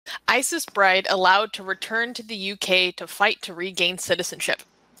ISIS bride allowed to return to the UK to fight to regain citizenship.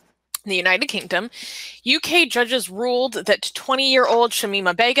 In the United Kingdom, UK judges ruled that 20-year-old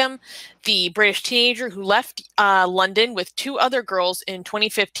Shamima Begum, the British teenager who left London with two other girls in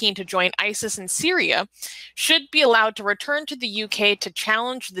 2015 to join ISIS in Syria, should be allowed to return to the UK to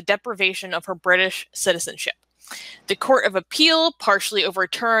challenge the deprivation of her British citizenship. The Court of Appeal partially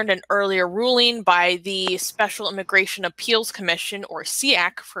overturned an earlier ruling by the Special Immigration Appeals Commission, or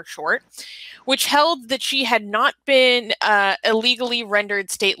SIAC for short, which held that she had not been illegally rendered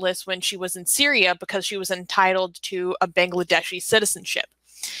stateless when she was in Syria because she was entitled to a Bangladeshi citizenship.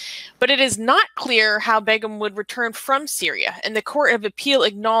 But it is not clear how Begum would return from Syria, and the Court of Appeal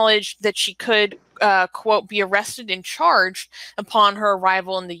acknowledged that she could, quote, be arrested and charged upon her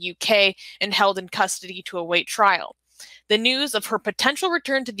arrival in the UK and held in custody to await trial. The news of her potential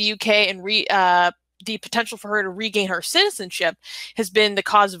return to the UK and the potential for her to regain her citizenship has been the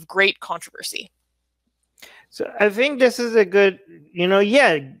cause of great controversy. So I think this is a good,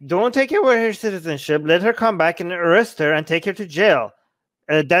 yeah, don't take away her citizenship. Let her come back and arrest her and take her to jail.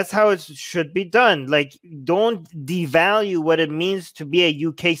 That's how it should be done. Like, don't devalue what it means to be a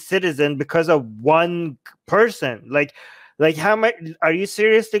UK citizen because of one person. Like how much are you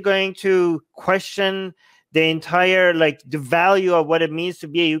seriously going to question the entire, the value of what it means to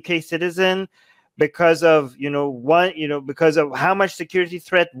be a UK citizen because of, because of how much security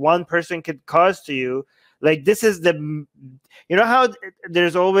threat one person could cause to you? Like, this is how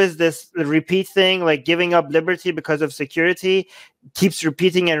there's always this repeat thing, like giving up liberty because of security keeps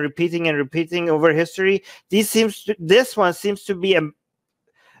repeating and repeating and repeating over history. This one seems to be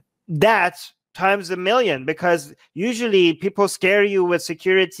that times a million, because usually people scare you with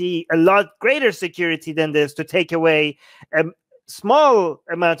security, a lot greater security than this, to take away a small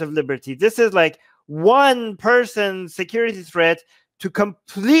amount of liberty. This is like one person security threat to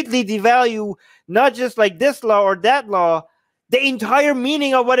completely devalue not just like this law or that law, the entire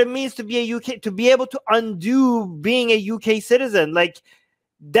meaning of what it means to be a UK, to be able to undo being a UK citizen. Like,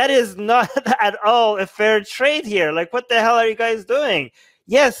 that is not at all a fair trade here. Like, what the hell are you guys doing?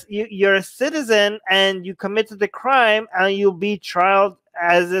 Yes, you're a citizen and you committed the crime, and you'll be trialed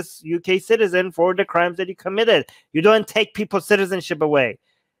as a UK citizen for the crimes that you committed. You don't take people's citizenship away.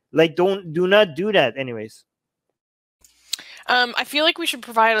 Like, do not do that anyways. I feel like we should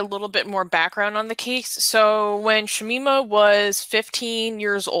provide a little bit more background on the case. So when Shamima was 15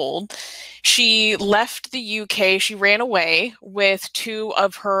 years old, she left the UK. She ran away with two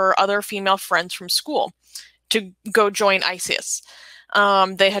of her other female friends from school to go join ISIS.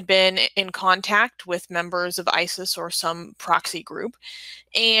 They had been in contact with members of ISIS or some proxy group,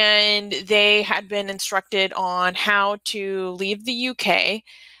 and they had been instructed on how to leave the UK,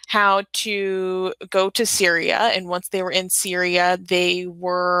 how to go to Syria, and once they were in Syria, they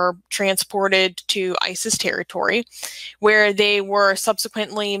were transported to ISIS territory, where they were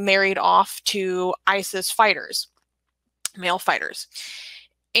subsequently married off to ISIS fighters, male fighters.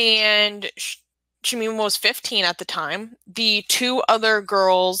 And Shamima was 15 at the time. The two other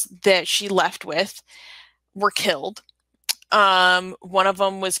girls that she left with were killed. One of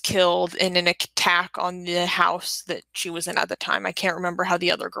them was killed in an attack on the house that she was in at the time. I can't remember how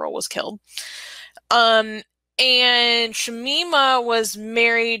the other girl was killed. And Shamima was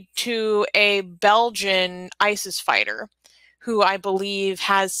married to a Belgian ISIS fighter who I believe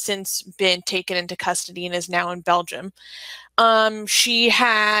has since been taken into custody and is now in Belgium. She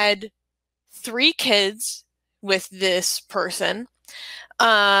had 3 kids with this person.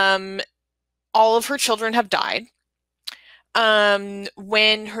 All of her children have died.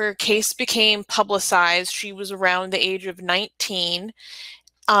 When her case became publicized, she was around the age of 19.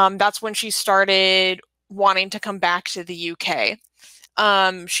 That's when she started wanting to come back to the UK.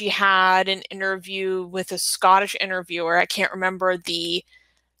 She had an interview with a Scottish interviewer. I can't remember the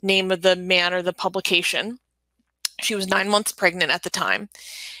name of the man or the publication. She was 9 months pregnant at the time.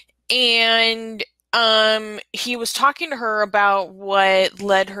 And he was talking to her about what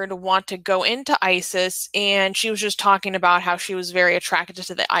led her to want to go into ISIS, and she was just talking about how she was very attracted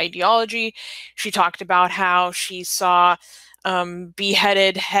to the ideology. She talked about how she saw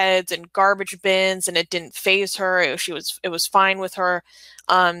beheaded heads and garbage bins, and it didn't faze her. It was fine with her.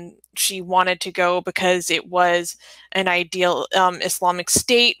 She wanted to go because it was an ideal Islamic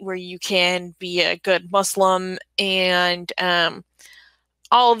state where you can be a good Muslim, and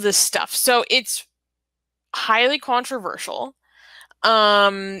all of this stuff. So it's highly controversial.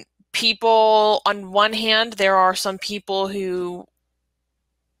 People, on one hand, there are some people who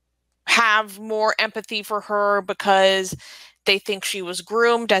have more empathy for her because they think she was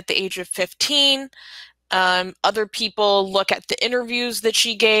groomed at the age of 15. Other people look at the interviews that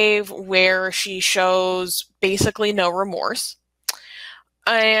she gave where she shows basically no remorse.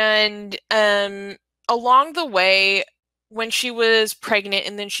 And along the way, when she was pregnant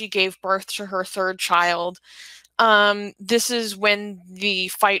and then she gave birth to her third child, this is when the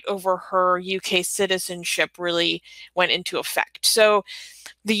fight over her UK citizenship really went into effect. So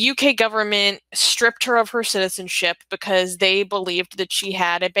the UK government stripped her of her citizenship because they believed that she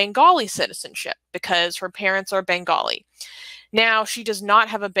had a Bengali citizenship because her parents are Bengali. Now, she does not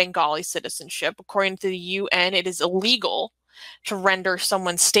have a Bengali citizenship. According to the UN, it is illegal to render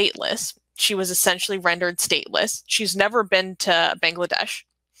someone stateless. She was essentially rendered stateless. She's never been to Bangladesh.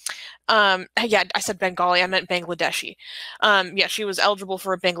 Yeah, I said Bengali, I meant Bangladeshi. Yeah, she was eligible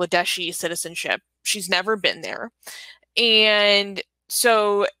for a Bangladeshi citizenship. She's never been there. And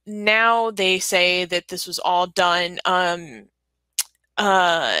so now they say that this was all done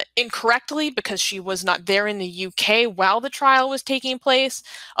incorrectly because she was not there in the UK while the trial was taking place.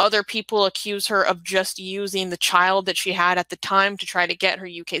 Other people accuse her of just using the child that she had at the time to try to get her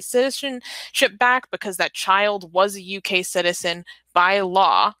UK citizenship back because that child was a UK citizen by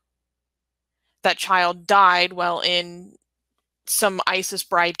law. That child died while in some ISIS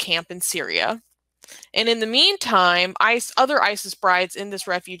bride camp in Syria. And in the meantime, other ISIS brides in this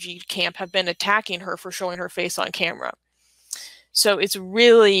refugee camp have been attacking her for showing her face on camera. So it's a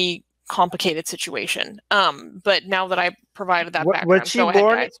really complicated situation. But now that I provided that background, go ahead,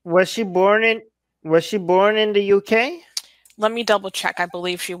 guys. Was she born in the UK? Let me double check. I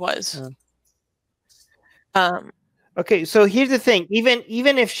believe she was. Okay, so here's the thing.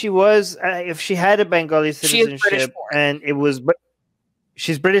 Even if she was, if she had a Bengali citizenship and it was, but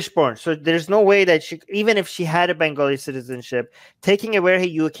she's British born, so there's no way that she, even if she had a Bengali citizenship, taking away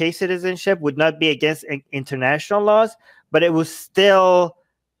her UK citizenship would not be against international laws, but it would still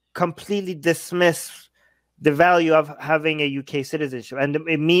completely dismiss the value of having a UK citizenship, and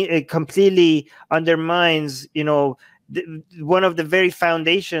it completely undermines, you know, one of the very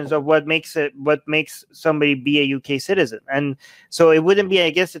foundations of what makes somebody be a UK citizen. And so it wouldn't be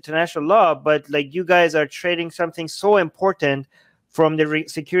against international law, but like, you guys are trading something so important from the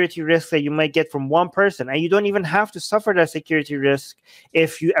security risk that you might get from one person, and you don't even have to suffer that security risk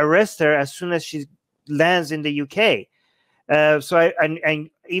if you arrest her as soon as she lands in the UK. And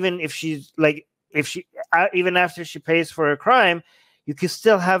even if she's like, even after she pays for a crime, you can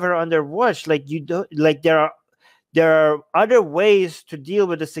still have her under watch. Like, you don't, like, there are other ways to deal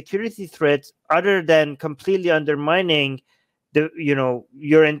with the security threats other than completely undermining the, you know,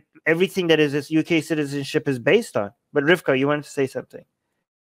 everything that is this UK citizenship is based on. But Rivka, you wanted to say something.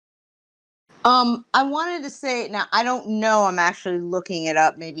 I wanted to say, now I don't know, I'm actually looking it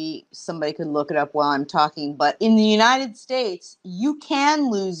up. Maybe somebody could look it up while I'm talking, but in the United States, you can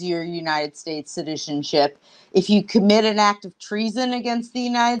lose your United States citizenship if you commit an act of treason against the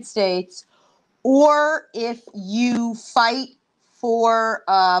United States, or if you fight for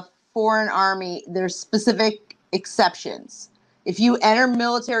a foreign army. There's specific exceptions. If you enter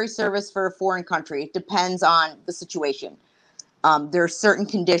military service for a foreign country, it depends on the situation. There are certain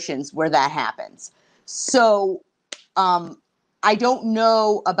conditions where that happens. So I don't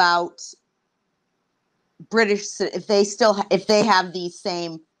know about British, if they have these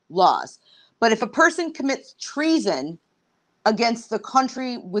same laws. But if a person commits treason against the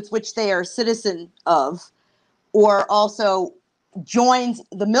country with which they are a citizen of, or also joins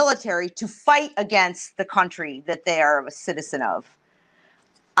the military to fight against the country that they are a citizen of.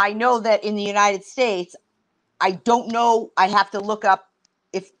 I know that in the United States, I don't know, I have to look up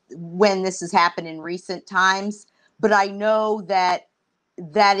when this has happened in recent times, but I know that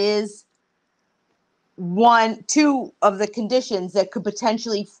that is two of the conditions that could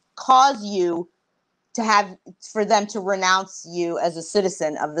potentially cause you to for them to renounce you as a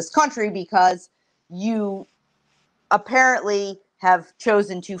citizen of this country, because you apparently have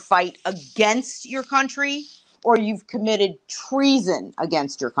chosen to fight against your country, or you've committed treason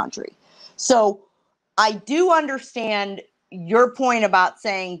against your country. So I do understand your point about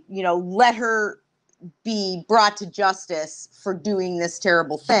saying, you know, let her be brought to justice for doing this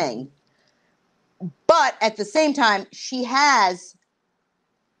terrible thing. But at the same time, she has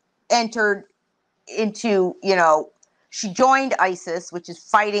entered into, you know, she joined ISIS, which is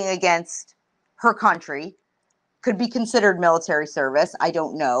fighting against her country. Could be considered military service. I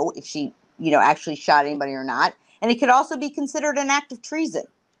don't know if she, you know, actually shot anybody or not. And it could also be considered an act of treason.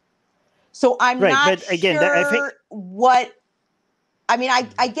 So I'm not sure I think what, I mean,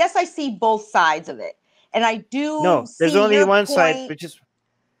 I guess I see both sides of it. And I do there's only one side, which is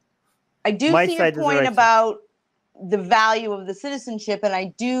I do see your point about the value of the citizenship, and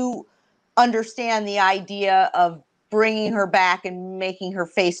I do understand the idea of bringing her back and making her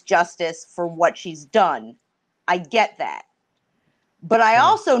face justice for what she's done. I get that. But I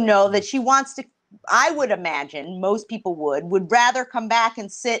also know that she wants to, I would imagine, most people would rather come back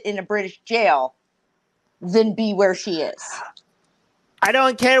and sit in a British jail than be where she is. I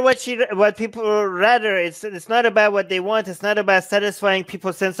don't care what people rather. It's not about what they want. It's not about satisfying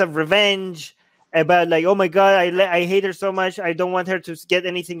people's sense of revenge. About like, oh my God, I hate her so much. I don't want her to get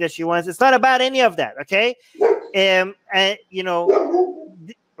anything that she wants. It's not about any of that. Okay. And you know,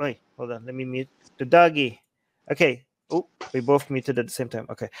 wait, hold on. Let me mute the doggy. Okay. Oh, we both muted at the same time.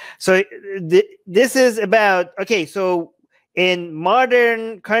 Okay. So this is about, okay. So in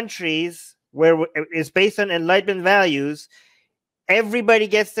modern countries where it's based on Enlightenment values, everybody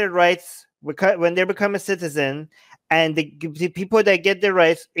gets their rights when they become a citizen, and the people that get their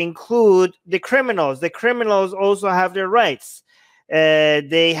rights include the criminals. The criminals also have their rights.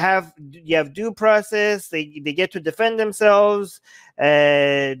 You have due process. They get to defend themselves.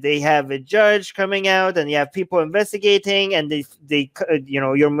 They have a judge coming out, and you have people investigating, and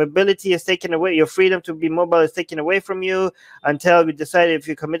your mobility is taken away. Your freedom to be mobile is taken away from you until we decide if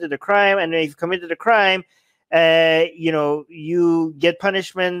you committed a crime. And if you committed a crime, you get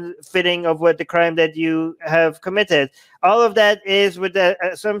punishment fitting of what the crime that you have committed. All of that is with the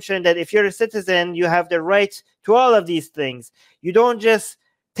assumption that if you're a citizen, you have the right to all of these things. You don't just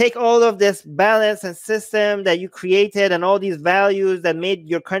take all of this balance and system that you created and all these values that made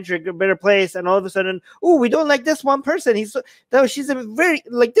your country a better place, and all of a sudden, oh, we don't like this one person. She's a very,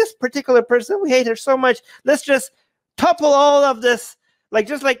 like, this particular person, we hate her so much. Let's just topple all of this.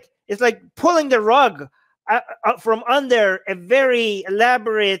 It's like pulling the rug from under a very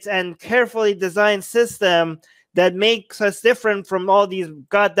elaborate and carefully designed system that makes us different from all these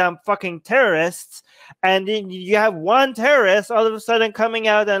goddamn fucking terrorists. And then you have one terrorist all of a sudden coming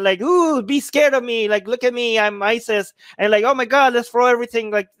out and like, ooh, be scared of me. Like, look at me, I'm ISIS. And like, oh my God, let's throw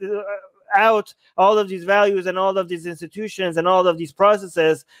everything out, all of these values and all of these institutions and all of these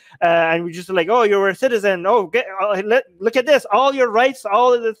processes. And we just like, oh, you're a citizen. Oh, look at this. All your rights,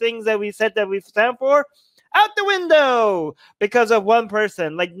 all of the things that we said that we stand for, out the window because of one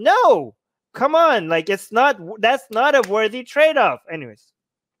person. Like, no, come on. Like, that's not a worthy trade-off. Anyways.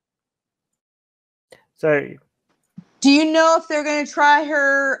 Sorry. Do you know if they're going to try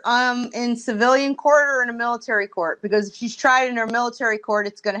her in civilian court or in a military court? Because if she's tried in her military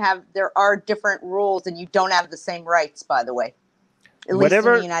court, there are different rules, and you don't have the same rights, by the way. At least in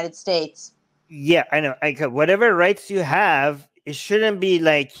the United States. Yeah, I know. Whatever rights you have, it shouldn't be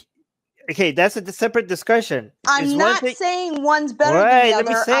like, okay, that's a separate discussion. I'm not saying one's better than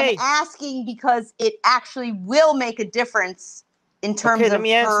the other. I'm asking because it actually will make a difference in terms of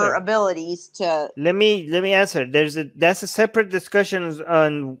her abilities to. Let me answer. That's a separate discussion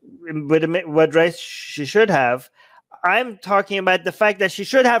on what rights she should have. I'm talking about the fact that she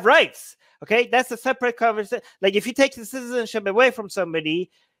should have rights. Okay, that's a separate conversation. Like, if you take the citizenship away from somebody,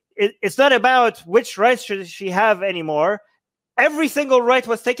 it's not about which rights should she have anymore. Every single right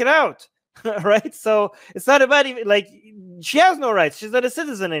was taken out. Right, so it's not about even like she has no rights. She's not a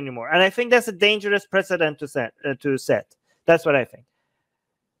citizen anymore, and I think that's a dangerous precedent to set. That's what I think.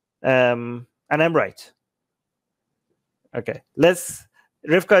 And I'm right. Okay,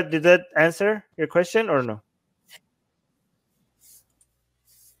 Rivka, did that answer your question or no?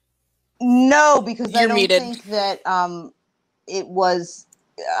 No, because I don't think that it was.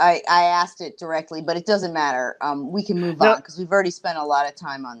 I asked it directly, but it doesn't matter. We can move on because we've already spent a lot of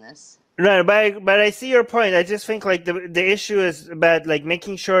time on this. Right, but I see your point. I just think like the issue is about like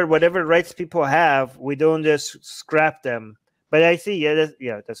making sure whatever rights people have, we don't just scrap them. But I see, that's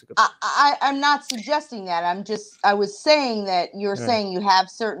a good point. I'm not suggesting that. I was saying that you're saying you have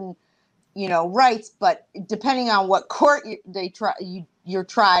certain, rights, but depending on what court you're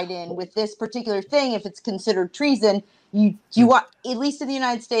tried in with this particular thing, if it's considered treason, you want, at least in the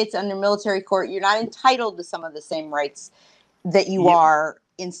United States under military court, you're not entitled to some of the same rights that you are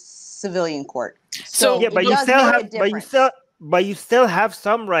in civilian court. So but you still have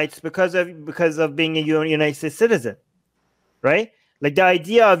some rights because of being a United States citizen, right? Like, the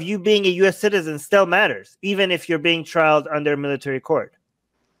idea of you being a U.S. citizen still matters, even if you're being trialed under military court.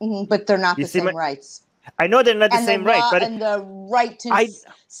 Mm-hmm, but they're not the same rights. I know they're not the same rights, but the right to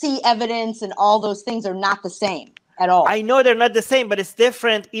see evidence and all those things are not the same at all. I know they're not the same, but it's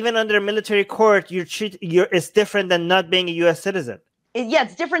different. Even under military court, it's different than not being a U.S. citizen.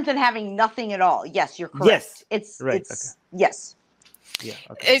 It's different than having nothing at all. Yes, you're correct. Yes, yes. Yeah.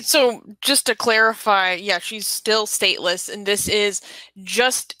 Okay. So just to clarify, she's still stateless, and this is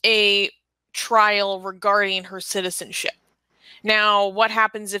just a trial regarding her citizenship. Now, what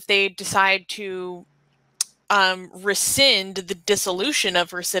happens if they decide to rescind the dissolution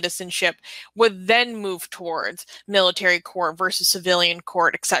of her citizenship, would then move towards military court versus civilian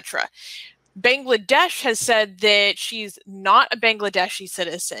court, etc. Bangladesh has said that she's not a Bangladeshi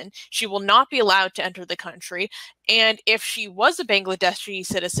citizen. She will not be allowed to enter the country. And if she was a Bangladeshi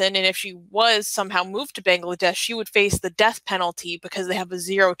citizen, and if she was somehow moved to Bangladesh, she would face the death penalty because they have a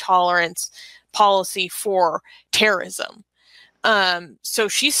zero tolerance policy for terrorism. So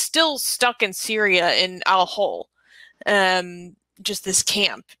she's still stuck in Syria in Al Hol, just this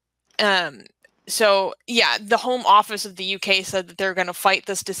camp. So yeah, the Home Office of the UK said that they're going to fight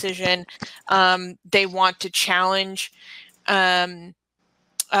this decision. They want to challenge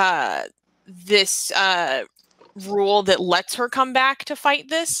this rule that lets her come back to fight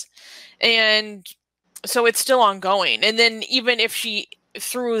this, and so it's still ongoing. And then even if she,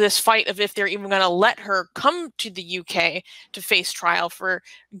 through this fight of if they're even going to let her come to the UK to face trial for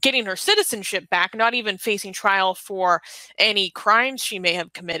getting her citizenship back, not even facing trial for any crimes she may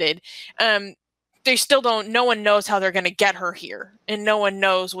have committed, they still don't, no one knows how they're going to get her here, and no one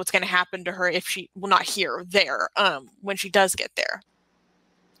knows what's going to happen to her if she, well, not here, there, when she does get there.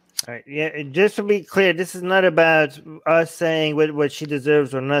 All right. Yeah, just to be clear, this is not about us saying what she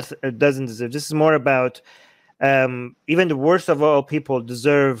deserves or not, or doesn't deserve. This is more about even the worst of all people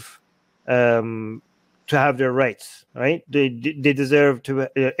deserve to have their rights, right? They deserve to.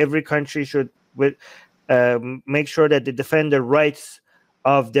 Every country should make sure that they defend the rights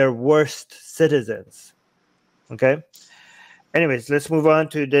of their worst citizens. Okay. Anyways, let's move on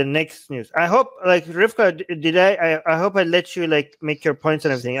to the next news. I hope, like, Rivka, did I hope I let you, like, make your points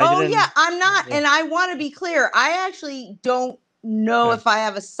and everything. Oh, yeah, I'm not. Yeah. And I want to be clear. I actually don't know if I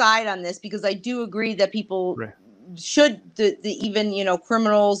have a side on this, because I do agree that people should, even, you know,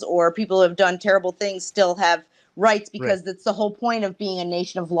 criminals or people who have done terrible things still have rights, because that's the whole point of being a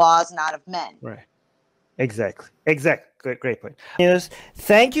nation of laws, not of men. Right. Exactly. Great point.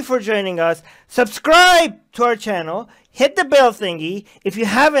 Thank you for joining us. Subscribe to our channel. Hit the bell thingy. If you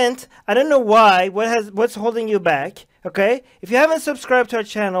haven't, I don't know why. What's holding you back? Okay. If you haven't subscribed to our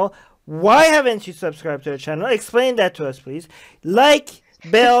channel, why haven't you subscribed to our channel? Explain that to us, please. Like,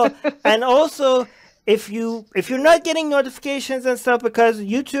 bell, and also if you're not getting notifications and stuff because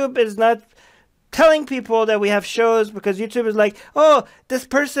YouTube is not telling people that we have shows, because YouTube is like, oh, this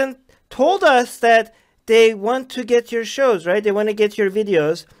person told us that they want to get your shows, right? They want to get your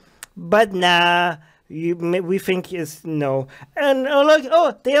videos, but nah, we think is no. And like,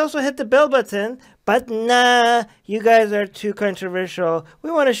 oh, they also hit the bell button, but nah, you guys are too controversial.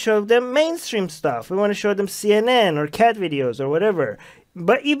 We want to show them mainstream stuff. We want to show them CNN or cat videos or whatever.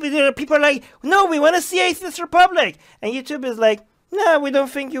 But even people are like, no, we want to see Atheist Republic. And YouTube is like, no, we don't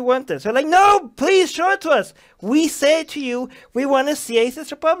think you want this. So like, no, please show it to us. We say to you, we want to see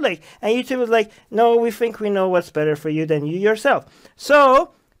Atheist Republic. And YouTube is like, no, we think we know what's better for you than you yourself.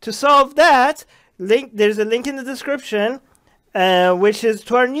 So to solve that, there's a link in the description, which is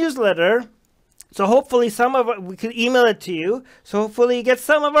to our newsletter. So hopefully we could email it to you. So hopefully you get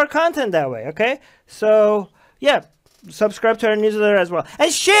some of our content that way. Okay. So yeah, subscribe to our newsletter as well.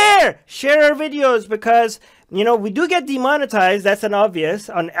 And share our videos, because you know, we do get demonetized, that's an obvious,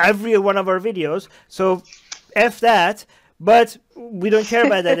 on every one of our videos. So, F that. But we don't care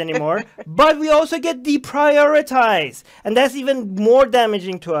about that anymore. But we also get deprioritized. And that's even more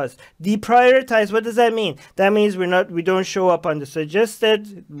damaging to us. Deprioritized, what does that mean? That means we don't show up on the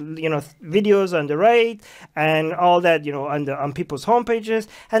suggested, you know, videos on the right and all that, you know, on people's homepages.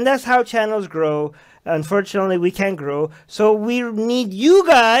 And that's how channels grow. Unfortunately, we can't grow. So we need you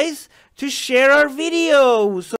guys to share our videos.